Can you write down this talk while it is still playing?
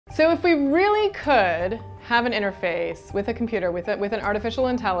So if we really could have an interface with a computer, with an artificial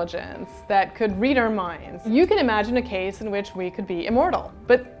intelligence that could read our minds, you can imagine a case in which we could be immortal.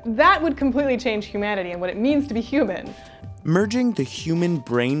 But that would completely change humanity and what it means to be human. Merging the human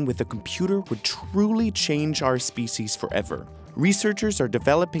brain with a computer would truly change our species forever. Researchers are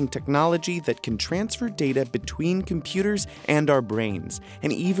developing technology that can transfer data between computers and our brains,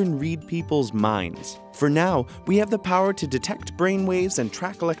 and even read people's minds. For now, we have the power to detect brainwaves and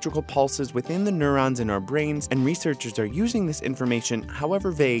track electrical pulses within the neurons in our brains, and researchers are using this information,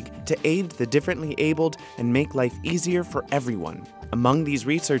 however vague, to aid the differently abled and make life easier for everyone. Among these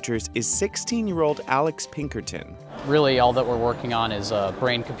researchers is 16-year-old Alex Pinkerton. Really, all that we're working on is a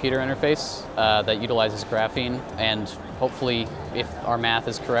brain-computer interface that utilizes graphene, and hopefully, if our math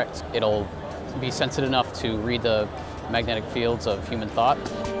is correct, it'll be sensitive enough to read the magnetic fields of human thought.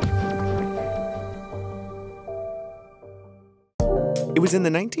 It was in the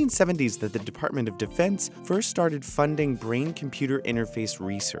 1970s that the Department of Defense first started funding brain-computer interface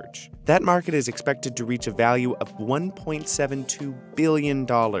research. That market is expected to reach a value of $1.72 billion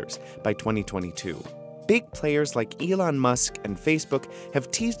by 2022. Big players like Elon Musk and Facebook have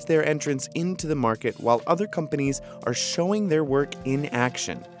teased their entrance into the market, while other companies are showing their work in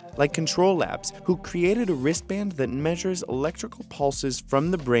action, like Control Labs, who created a wristband that measures electrical pulses from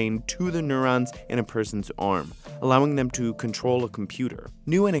the brain to the neurons in a person's arm, allowing them to control a computer.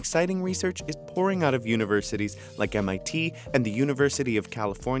 New and exciting research is pouring out of universities like MIT and the University of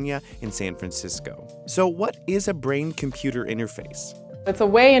California in San Francisco. So what is a brain-computer interface? It's a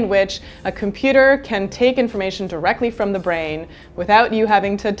way in which a computer can take information directly from the brain without you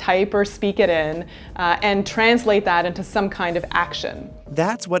having to type or speak it in and translate that into some kind of action.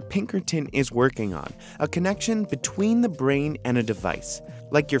 That's what Pinkerton is working on, a connection between the brain and a device,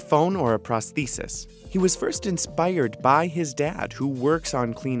 like your phone or a prosthesis. He was first inspired by his dad, who works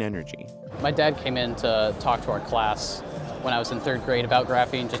on clean energy. My dad came in to talk to our class when I was in 3rd grade about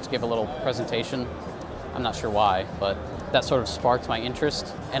graphene, just to give a little presentation. I'm not sure why, but that sort of sparked my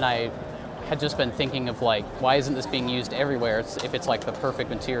interest, and I had just been thinking of like, why isn't this being used everywhere if it's like the perfect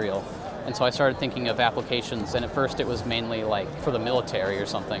material? And so I started thinking of applications, and at first it was mainly like for the military or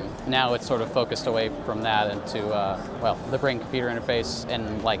something. Now it's sort of focused away from that into, well, the brain-computer interface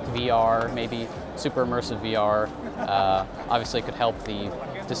and like VR, maybe super immersive VR, obviously could help the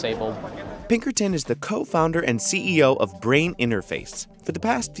disabled. Pinkerton is the co-founder and CEO of Brain Interface. For the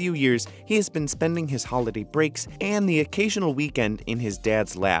past few years, he has been spending his holiday breaks and the occasional weekend in his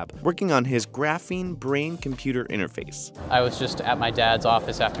dad's lab, working on his graphene brain-computer interface. I was just at my dad's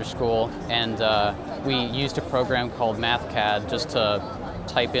office after school, and we used a program called MathCAD just to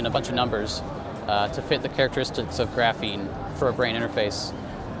type in a bunch of numbers to fit the characteristics of graphene for a brain interface.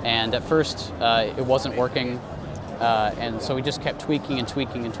 And at first, it wasn't working. And so we just kept tweaking and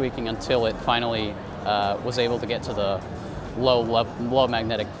tweaking and tweaking until it finally was able to get to the low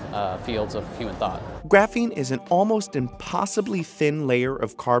magnetic fields of human thought. Graphene is an almost impossibly thin layer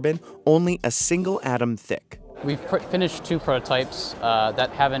of carbon, only a single atom thick. We've finished 2 prototypes that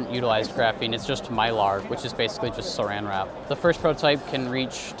haven't utilized graphene. It's just Mylar, which is basically just saran wrap. The first prototype can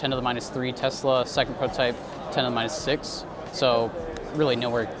reach 10 to the minus 3 Tesla, second prototype 10 to the minus 6, so really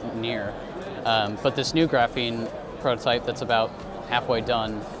nowhere near. But this new graphene prototype that's about halfway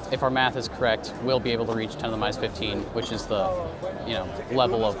done, if our math is correct, we'll be able to reach 10 to the minus 15, which is the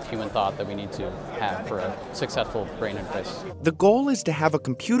level of human thought that we need to have for a successful brain interface. The goal is to have a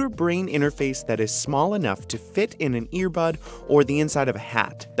computer-brain interface that is small enough to fit in an earbud or the inside of a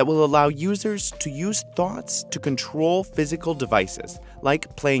hat, that will allow users to use thoughts to control physical devices,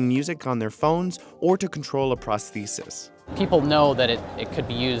 like playing music on their phones or to control a prosthesis. People know that it could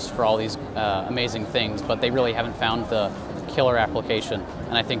be used for all these amazing things, but they really haven't found the killer application,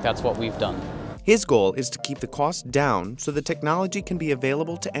 and I think that's what we've done. His goal is to keep the cost down so the technology can be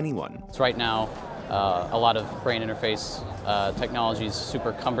available to anyone. So right now, a lot of brain interface technology is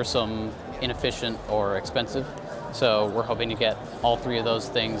super cumbersome, inefficient, or expensive. So we're hoping to get all 3 of those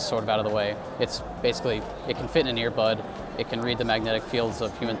things sort of out of the way. It's basically, it can fit in an earbud, it can read the magnetic fields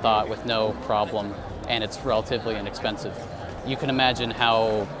of human thought with no problem, and it's relatively inexpensive. You can imagine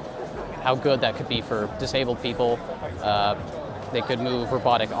how good that could be for disabled people. They could move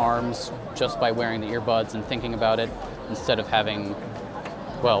robotic arms just by wearing the earbuds and thinking about it, instead of having,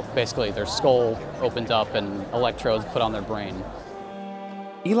 well, basically their skull opened up and electrodes put on their brain.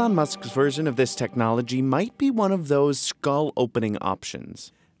 Elon Musk's version of this technology might be one of those skull-opening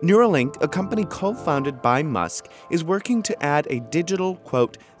options. Neuralink, a company co-founded by Musk, is working to add a digital,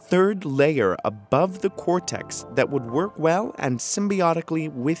 quote, third layer above the cortex that would work well and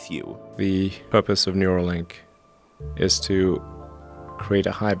symbiotically with you. The purpose of Neuralink is to create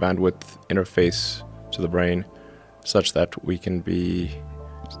a high bandwidth interface to the brain such that we can be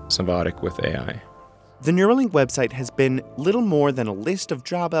symbiotic with AI. The Neuralink website has been little more than a list of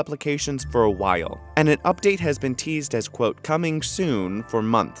job applications for a while, and an update has been teased as, quote, coming soon for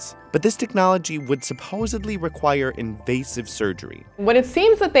months. But this technology would supposedly require invasive surgery. What it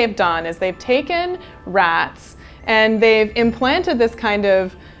seems that they've done is they've taken rats and they've implanted this kind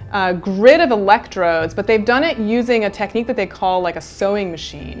of grid of electrodes, but they've done it using a technique that they call like a sewing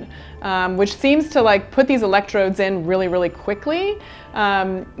machine, which seems to like put these electrodes in really, really quickly,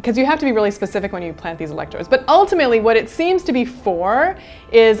 because you have to be really specific when you plant these electrodes. But ultimately what it seems to be for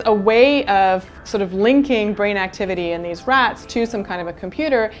is a way of sort of linking brain activity in these rats to some kind of a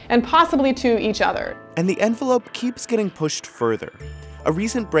computer and possibly to each other. And the envelope keeps getting pushed further. A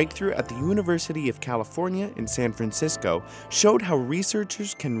recent breakthrough at the University of California in San Francisco showed how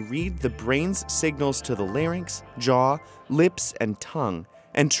researchers can read the brain's signals to the larynx, jaw, lips, and tongue,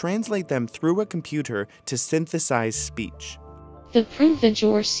 and translate them through a computer to synthesize speech. The print that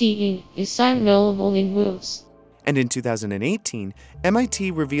you're seeing is unknowable in moves. And in 2018, MIT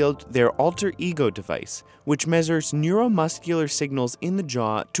revealed their alter ego device, which measures neuromuscular signals in the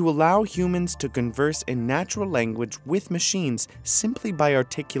jaw to allow humans to converse in natural language with machines simply by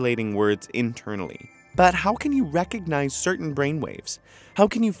articulating words internally. But how can you recognize certain brainwaves? How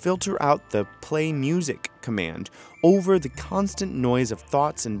can you filter out the play music command over the constant noise of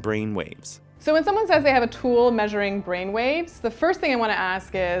thoughts and brainwaves? So when someone says they have a tool measuring brain waves, the first thing I want to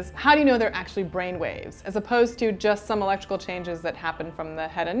ask is, how do you know they're actually brain waves, as opposed to just some electrical changes that happen from the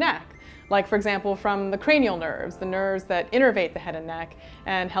head and neck? Like, for example, from the cranial nerves, the nerves that innervate the head and neck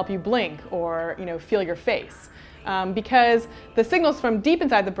and help you blink or, feel your face. Because the signals from deep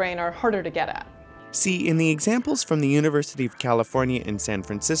inside the brain are harder to get at. See, in the examples from the University of California in San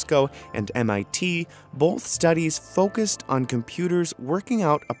Francisco and MIT, both studies focused on computers working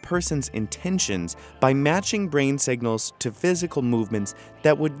out a person's intentions by matching brain signals to physical movements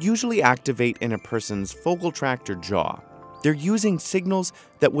that would usually activate in a person's vocal tract or jaw. They're using signals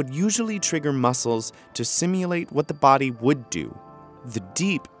that would usually trigger muscles to simulate what the body would do. The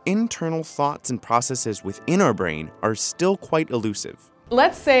deep internal thoughts and processes within our brain are still quite elusive.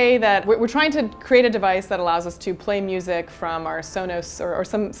 Let's say that we're trying to create a device that allows us to play music from our Sonos or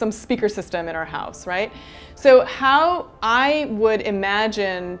some speaker system in our house, right? So how I would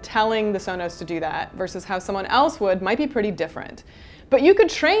imagine telling the Sonos to do that versus how someone else would might be pretty different. But you could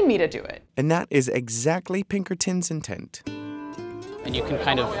train me to do it. And that is exactly Pinkerton's intent. And you can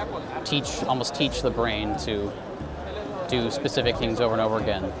kind of almost teach the brain to do specific things over and over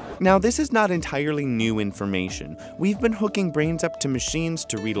again. Now, this is not entirely new information. We've been hooking brains up to machines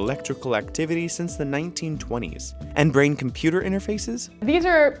to read electrical activity since the 1920s. And brain-computer interfaces? These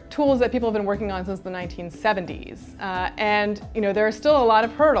are tools that people have been working on since the 1970s. And there are still a lot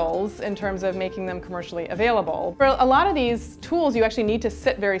of hurdles in terms of making them commercially available. For a lot of these tools, you actually need to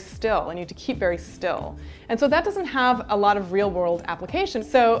sit very still and you need to keep very still. And so that doesn't have a lot of real-world application.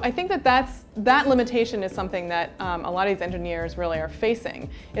 So I think that limitation is something that a lot of these engineers really are facing,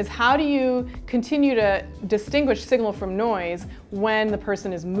 is how do you continue to distinguish signal from noise when the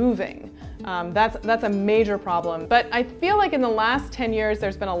person is moving? That's a major problem. But I feel like in the last 10 years,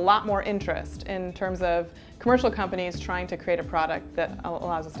 there's been a lot more interest in terms of commercial companies trying to create a product that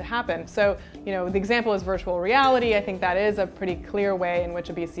allows this to happen. So, the example is virtual reality. I think that is a pretty clear way in which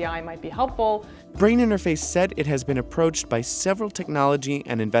a BCI might be helpful. Brain Interface said it has been approached by several technology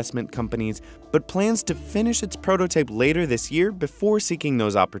and investment companies, but plans to finish its prototype later this year before seeking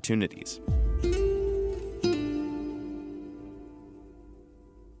those opportunities.